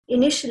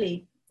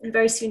Initially, and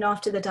very soon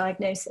after the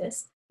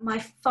diagnosis, my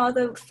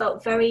father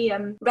felt very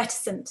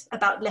reticent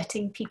about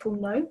letting people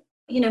know.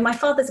 My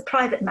father's a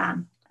private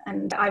man,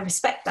 and I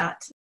respect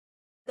that.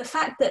 The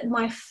fact that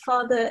my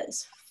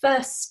father's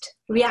first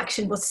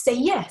reaction was to say,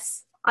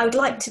 yes, I would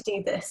like to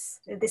do this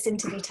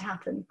interview to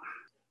happen.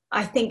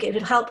 I think it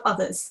would help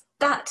others.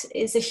 That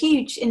is a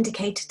huge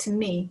indicator to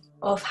me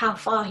of how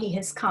far he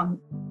has come.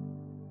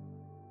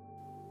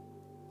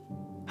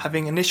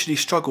 Having initially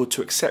struggled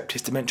to accept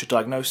his dementia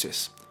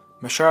diagnosis,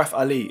 Musharraf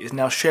Ali is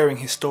now sharing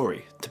his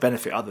story to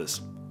benefit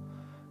others.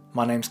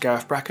 My name's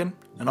Gareth Bracken,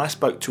 and I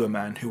spoke to a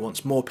man who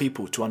wants more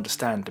people to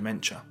understand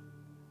dementia.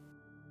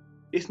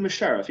 It's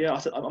Musharraf, yeah?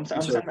 I'm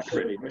saying that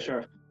correctly,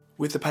 Musharraf.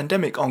 With the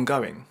pandemic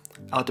ongoing,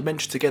 our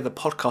Dementia Together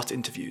podcast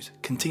interviews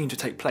continue to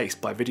take place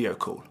by video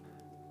call.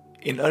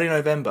 In early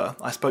November,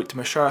 I spoke to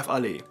Musharraf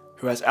Ali,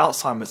 who has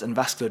Alzheimer's and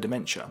vascular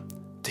dementia,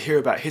 to hear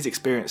about his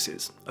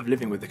experiences of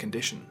living with the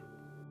condition.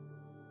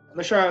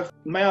 Musharraf,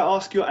 may I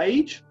ask your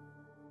age?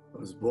 I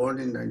was born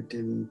in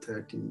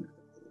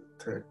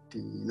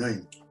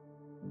 1939.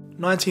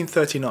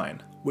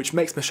 1939, which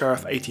makes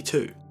Musharraf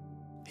 82.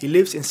 He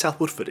lives in South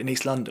Woodford in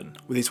East London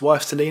with his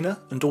wife Selina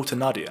and daughter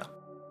Nadia.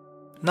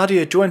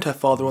 Nadia joined her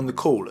father on the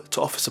call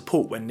to offer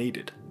support when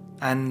needed.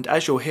 And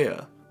as you'll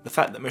hear, the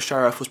fact that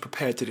Musharraf was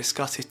prepared to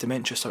discuss his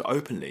dementia so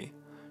openly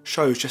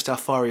shows just how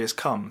far he has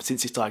come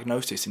since his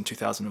diagnosis in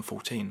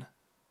 2014.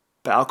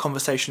 But our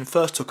conversation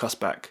first took us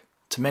back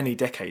to many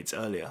decades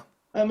earlier.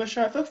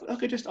 Musharraf, if I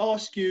could just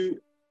ask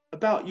you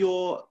about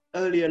your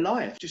earlier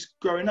life, just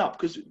growing up,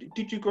 because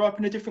did you grow up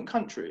in a different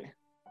country?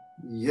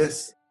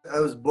 Yes, I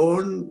was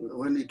born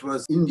when it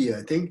was India,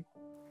 I think.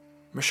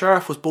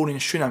 Musharraf was born in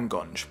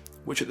Sunamganj,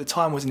 which at the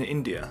time was in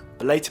India,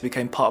 but later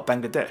became part of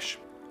Bangladesh.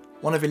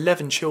 One of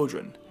 11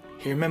 children,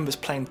 he remembers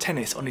playing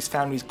tennis on his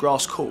family's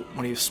grass court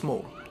when he was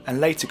small,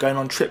 and later going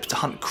on trips to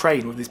hunt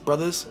crane with his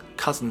brothers,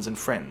 cousins and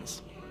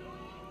friends.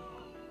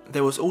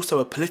 There was also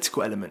a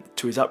political element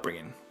to his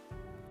upbringing.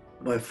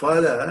 My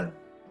father,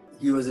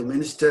 he was a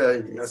minister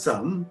in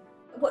Assam.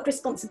 What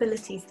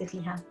responsibilities did he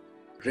have?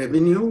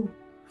 Revenue,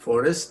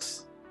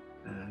 forests,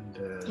 and...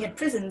 he had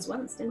prisons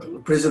once, didn't he?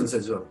 Prisons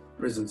as well,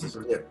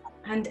 yeah.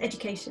 And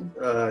education?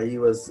 He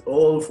was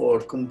all for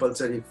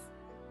compulsory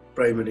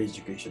primary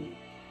education.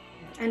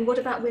 And what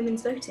about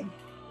women's voting?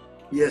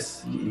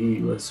 Yes, he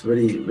was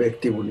very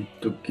active on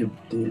it to give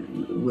the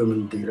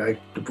women the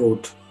right to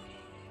vote.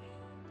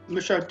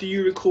 Musharraf, do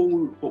you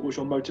recall what was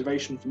your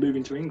motivation for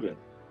moving to England?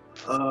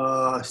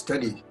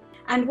 Study.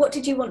 And what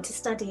did you want to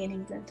study in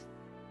England?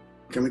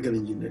 Chemical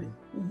engineering.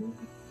 Mm-hmm.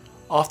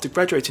 After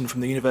graduating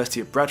from the University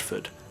of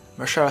Bradford,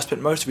 Musharraf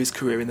spent most of his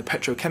career in the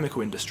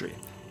petrochemical industry,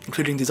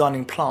 including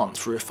designing plants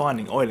for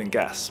refining oil and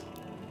gas.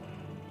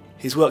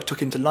 His work took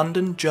him to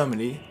London,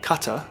 Germany,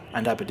 Qatar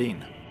and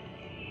Aberdeen.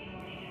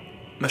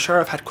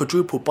 Musharraf had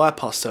quadruple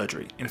bypass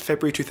surgery in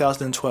February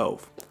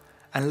 2012,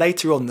 and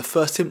later on the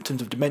first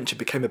symptoms of dementia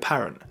became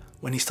apparent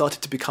when he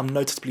started to become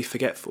noticeably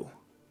forgetful.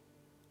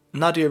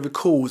 Nadia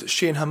recalls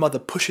she and her mother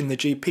pushing the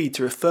GP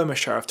to refer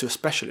Musharraf to a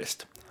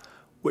specialist,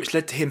 which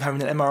led to him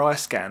having an MRI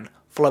scan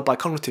followed by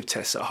cognitive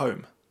tests at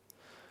home.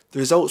 The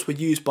results were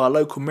used by a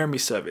local memory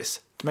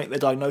service to make the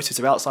diagnosis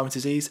of Alzheimer's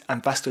disease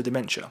and vascular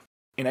dementia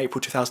in April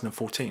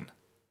 2014.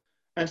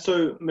 And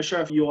so,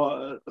 Musharraf, you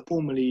are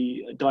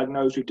formally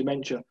diagnosed with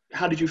dementia.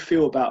 How did you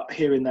feel about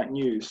hearing that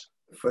news?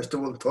 First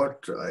of all,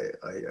 thought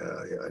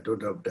I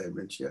don't have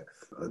dementia.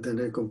 Then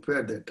I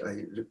compared that.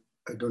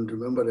 I don't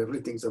remember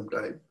everything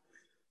sometimes.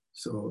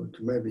 So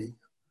maybe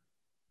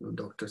the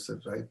doctors are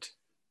right.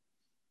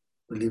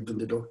 Believed in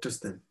the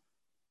doctors then.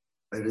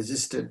 I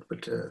resisted,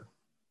 but at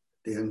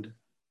the end,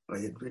 I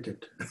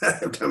admitted I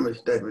have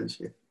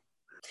dementia.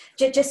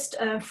 Just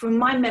from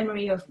my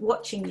memory of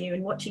watching you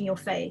and watching your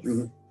face,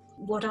 Mm-hmm.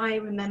 What I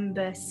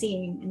remember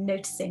seeing and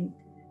noticing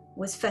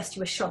was first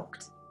you were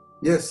shocked.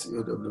 Yes,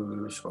 you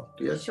were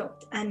shocked, yes.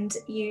 Shocked. And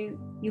you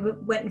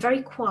went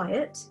very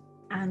quiet,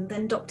 and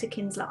then Dr.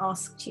 Kinsler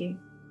asked you,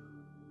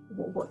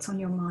 what's on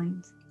your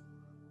mind?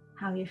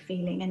 How are you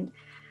feeling? And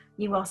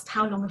you asked,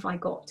 how long have I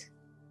got?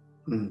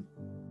 Mm.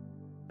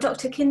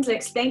 Dr. Kinsler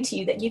explained to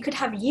you that you could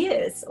have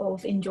years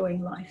of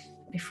enjoying life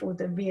before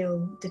the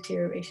real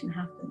deterioration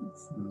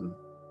happens. Mm.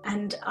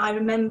 And I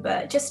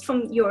remember, just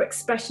from your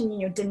expression and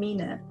your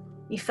demeanour,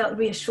 you felt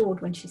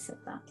reassured when she said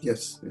that.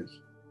 Yes.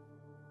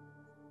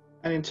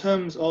 And in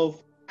terms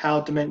of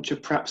how dementia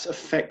perhaps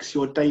affects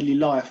your daily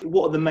life,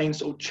 what are the main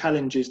sort of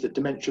challenges that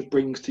dementia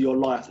brings to your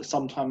life that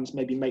sometimes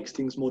maybe makes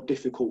things more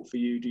difficult for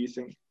you, do you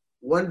think?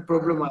 One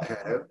problem I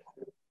have,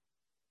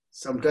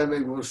 sometimes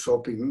I go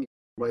shopping,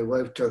 my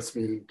wife tells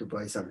me to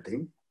buy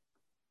something,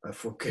 I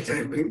forget,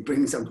 I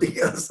bring something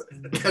else.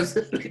 That's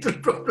a little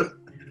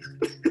problem.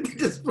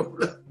 This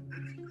problem.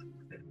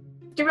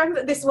 Do you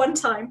remember this one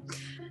time?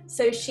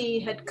 So she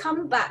had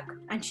come back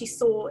and she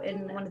saw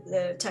in one of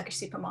the Turkish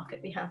supermarket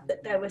we have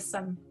that there was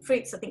some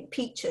fruits, I think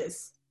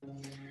peaches.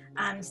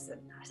 And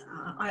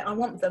I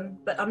want them,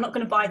 but I'm not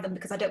going to buy them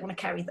because I don't want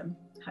to carry them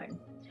home.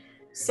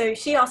 So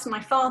she asked my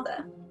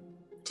father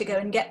to go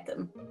and get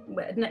them.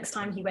 Next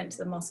time he went to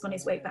the mosque on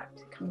his way back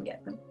to come and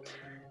get them.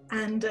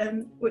 And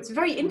what's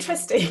very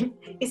interesting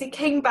is he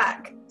came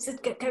back,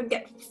 said go and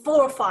get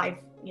 4 or 5,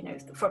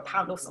 for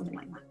 £1 or something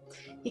like that.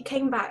 He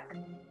came back, do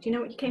you know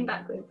what he came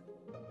back with?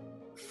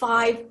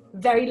 5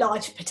 very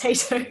large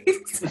potatoes. And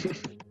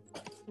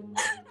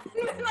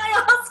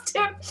I asked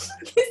him,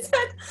 he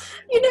said,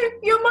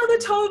 your mother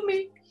told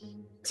me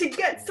to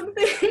get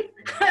something,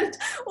 and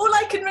all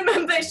I can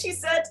remember is she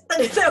said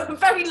that they were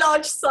very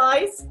large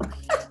size.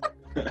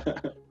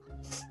 And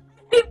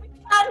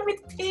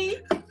with pea.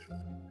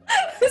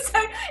 So,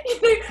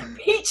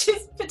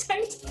 peaches,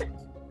 potatoes.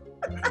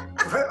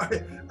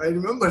 I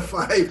remember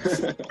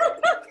 5.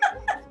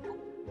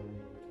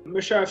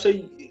 Musharraf, so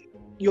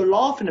you're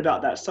laughing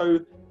about that. So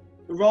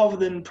rather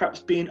than perhaps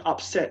being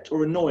upset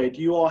or annoyed,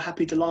 you are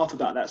happy to laugh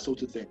about that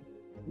sort of thing?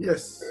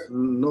 Yes,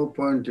 no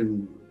point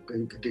in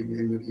getting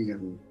angry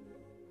and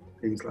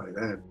things like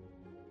that.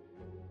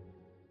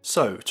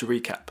 So, to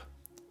recap,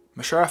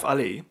 Musharraf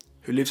Ali,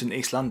 who lives in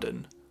East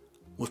London,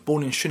 was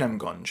born in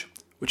Sunamganj,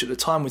 which at the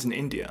time was in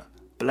India,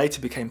 but later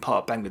became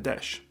part of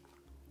Bangladesh.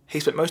 He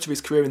spent most of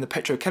his career in the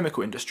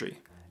petrochemical industry,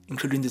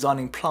 including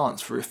designing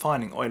plants for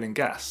refining oil and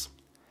gas.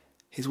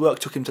 His work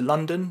took him to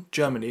London,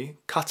 Germany,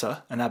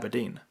 Qatar and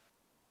Aberdeen.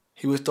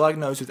 He was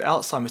diagnosed with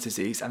Alzheimer's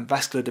disease and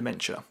vascular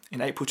dementia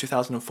in April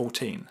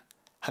 2014,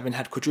 having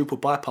had quadruple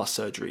bypass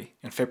surgery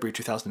in February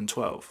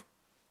 2012.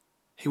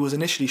 He was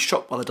initially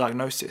shocked by the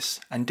diagnosis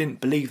and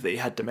didn't believe that he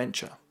had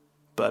dementia,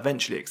 but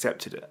eventually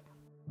accepted it.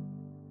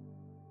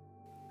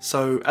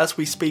 So, as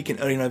we speak in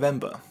early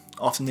November,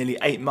 after nearly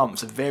 8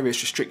 months of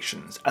various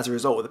restrictions as a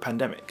result of the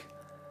pandemic,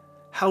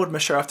 how would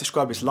Musharraf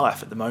describe his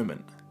life at the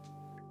moment?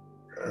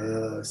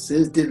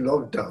 Since the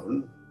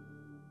lockdown,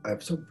 I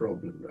have some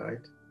problem,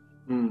 right?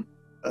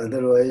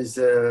 Otherwise,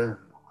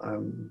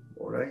 I'm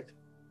all right.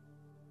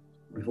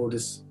 Before the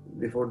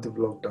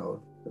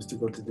lockdown, I used to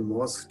go to the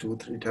mosque 2 or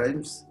 3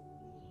 times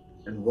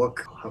and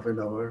walk half an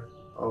hour,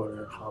 hour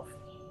and a half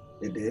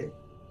a day.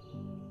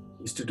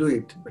 Used to do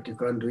it, but you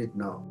can't do it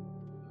now.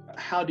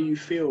 How do you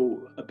feel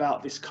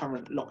about this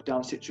current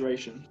lockdown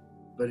situation?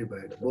 Very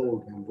bad.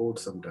 Bored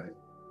sometimes.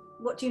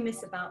 What do you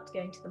miss about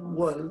going to the mosque?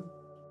 Well,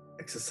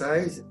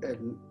 exercise,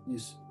 and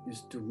used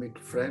to meet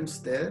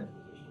friends there.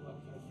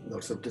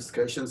 Lots of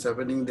discussions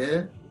happening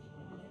there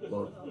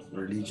about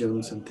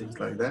religions and things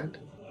like that.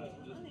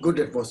 Good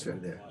atmosphere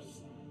there.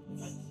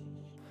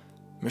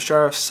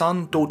 Musharraf's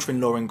son,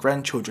 daughter-in-law and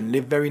grandchildren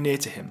live very near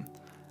to him,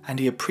 and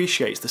he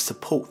appreciates the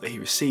support that he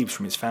receives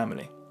from his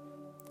family.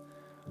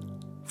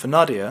 For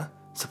Nadia,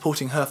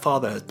 supporting her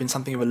father has been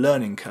something of a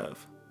learning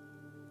curve.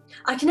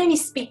 I can only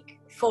speak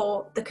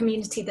for the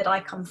community that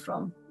I come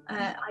from.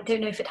 I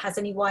don't know if it has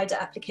any wider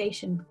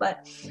application,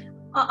 but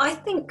I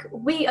think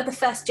we are the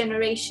first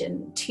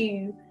generation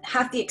to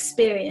have the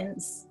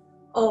experience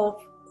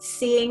of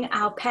seeing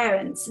our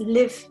parents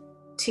live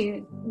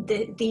to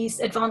these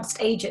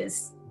advanced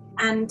ages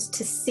and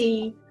to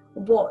see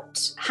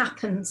what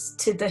happens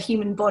to the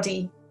human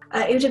body.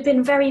 It would have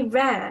been very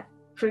rare,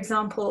 for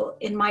example,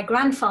 in my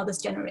grandfather's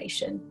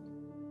generation,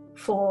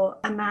 for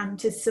a man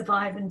to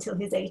survive until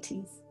his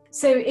 80s.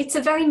 So it's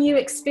a very new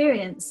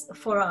experience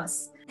for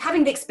us.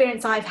 Having the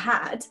experience I've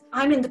had,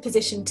 I'm in the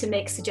position to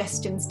make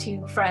suggestions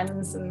to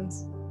friends and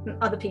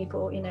other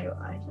people,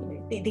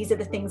 these are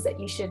the things that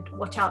you should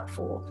watch out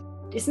for.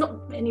 It's not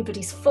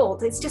anybody's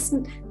fault, it's just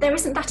there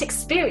isn't that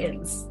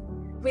experience.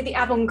 We're the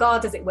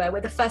avant-garde, as it were,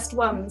 we're the first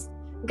ones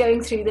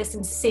going through this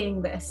and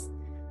seeing this.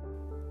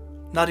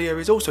 Nadia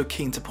is also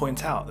keen to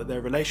point out that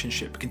their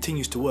relationship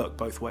continues to work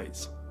both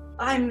ways.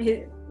 I'm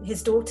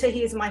his daughter,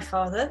 he is my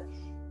father.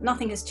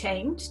 Nothing has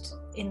changed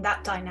in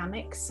that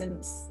dynamic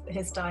since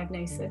his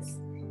diagnosis.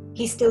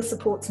 He still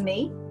supports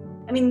me.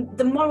 I mean,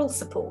 the moral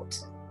support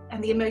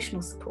and the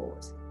emotional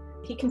support,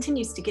 he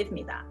continues to give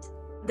me that.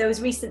 There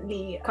was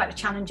recently quite a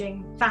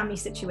challenging family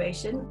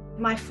situation.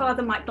 My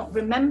father might not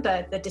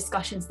remember the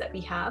discussions that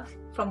we have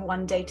from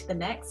one day to the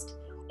next.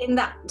 In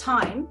that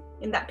time,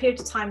 in that period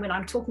of time when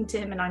I'm talking to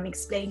him and I'm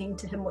explaining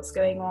to him what's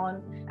going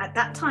on, at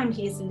that time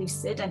he is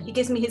lucid and he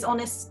gives me his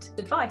honest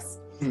advice,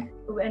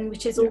 and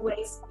which is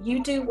always,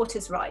 you do what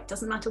is right.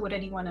 Doesn't matter what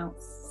anyone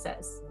else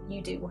says,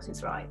 you do what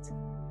is right.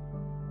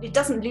 It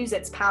doesn't lose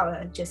its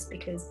power just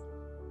because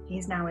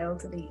he's now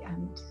elderly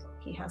and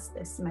he has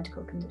this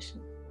medical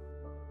condition.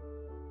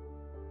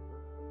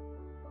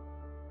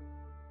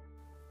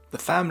 The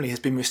family has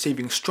been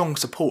receiving strong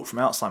support from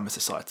Alzheimer's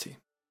Society,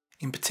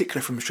 in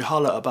particular from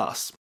Shahala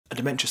Abbas, a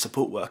dementia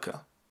support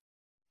worker.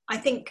 I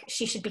think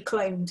she should be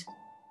cloned,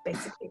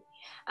 basically.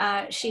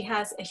 She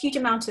has a huge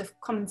amount of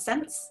common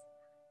sense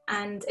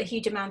and a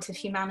huge amount of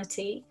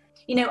humanity.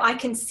 I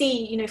can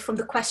see, from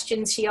the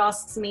questions she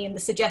asks me and the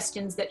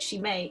suggestions that she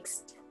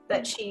makes,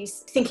 that she's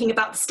thinking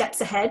about the steps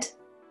ahead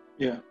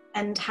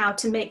and how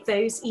to make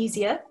those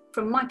easier.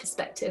 From my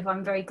perspective,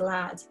 I'm very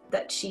glad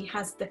that she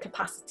has the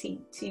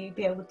capacity to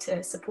be able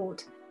to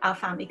support our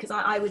family, because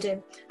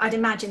I'd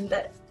imagine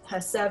that her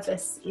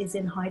service is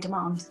in high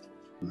demand.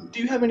 Do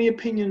you have any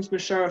opinions,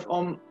 Musharraf,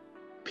 on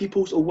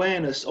people's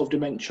awareness of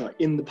dementia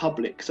in the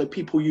public? So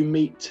people you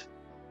meet,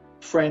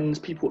 friends,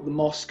 people at the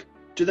mosque,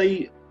 do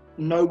they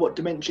know what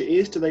dementia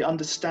is? Do they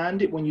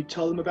understand it when you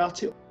tell them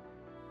about it?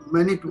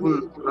 Many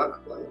people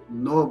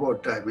know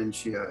about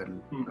dementia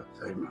and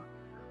Alzheimer,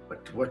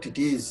 but what it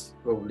is,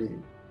 probably,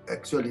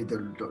 actually they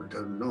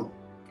don't know.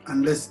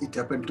 Unless it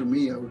happened to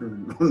me, I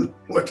wouldn't know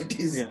what it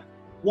is. Yeah.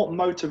 What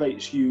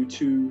motivates you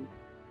to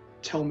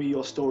tell me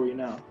your story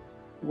now?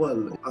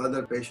 Well,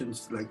 other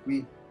patients like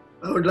me,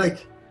 I would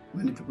like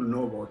many people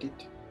know about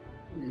it.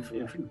 If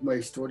my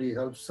story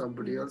helps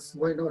somebody else,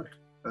 why not?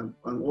 I'm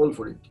all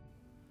for it.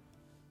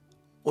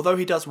 Although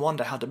he does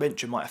wonder how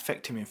dementia might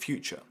affect him in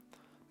future,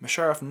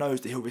 Musharraf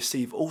knows that he'll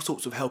receive all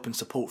sorts of help and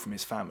support from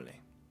his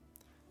family.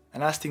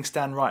 And as things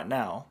stand right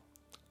now,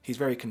 he's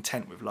very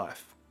content with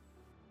life.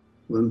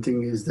 One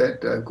thing is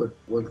that I've got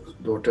one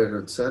daughter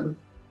and son.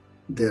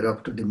 They're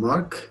up to the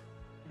mark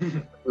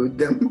with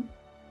them.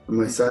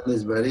 My son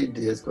is married.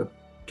 He has got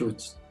two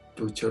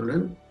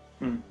children.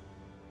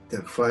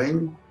 They're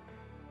fine.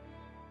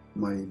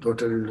 My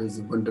daughter-in-law is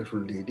a wonderful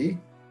lady.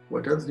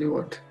 What else do you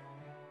want?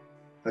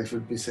 I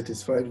should be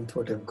satisfied with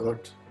what I've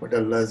got, what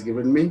Allah has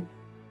given me.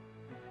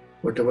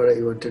 Whatever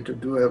I wanted to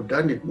do, I've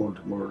done it more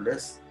or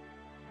less.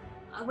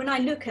 When I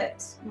look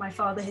at my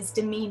father, his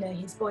demeanour,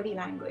 his body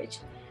language,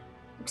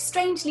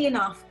 strangely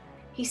enough,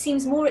 he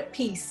seems more at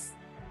peace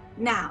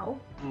now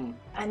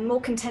and more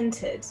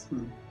contented.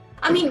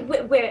 I mean,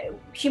 we're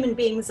human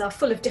beings are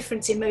full of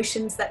different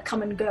emotions that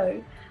come and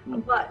go,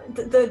 but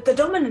the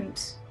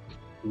dominant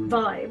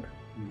vibe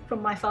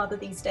from my father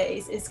these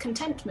days is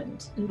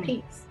contentment and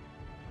peace.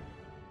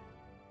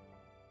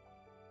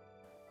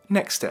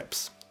 Next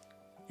steps.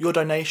 Your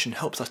donation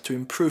helps us to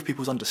improve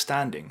people's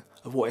understanding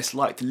of what it's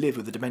like to live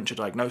with a dementia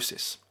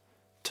diagnosis.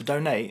 To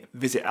donate,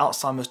 visit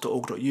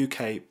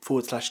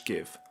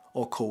alzheimers.org.uk/give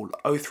or call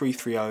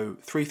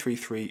 0330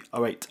 333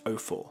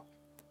 0804.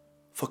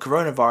 For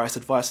coronavirus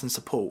advice and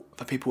support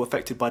for people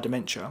affected by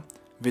dementia,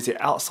 visit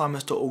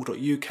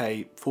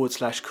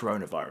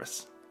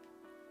alzheimers.org.uk/coronavirus.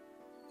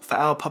 For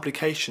our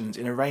publications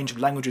in a range of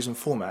languages and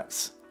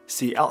formats,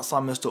 see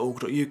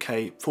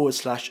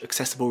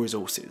alzheimers.org.uk/accessible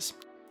resources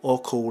or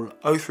call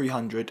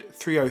 0300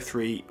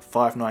 303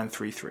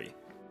 5933.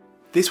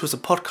 This was a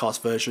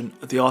podcast version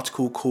of the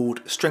article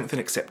called Strength and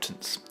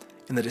Acceptance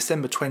in the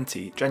December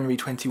 20, January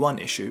 21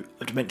 issue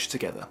of Dementia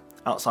Together,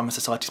 Alzheimer's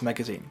Society's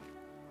magazine.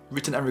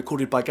 Written and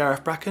recorded by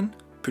Gareth Bracken,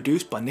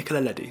 produced by Nicola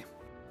Leddy.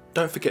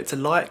 Don't forget to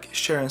like,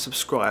 share and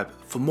subscribe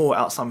for more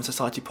Alzheimer's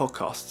Society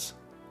podcasts.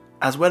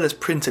 As well as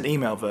print and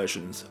email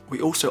versions, we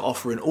also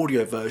offer an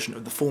audio version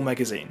of the full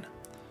magazine.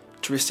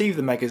 To receive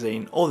the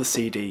magazine or the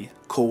CD,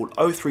 call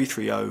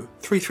 0330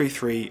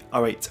 333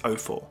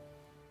 0804.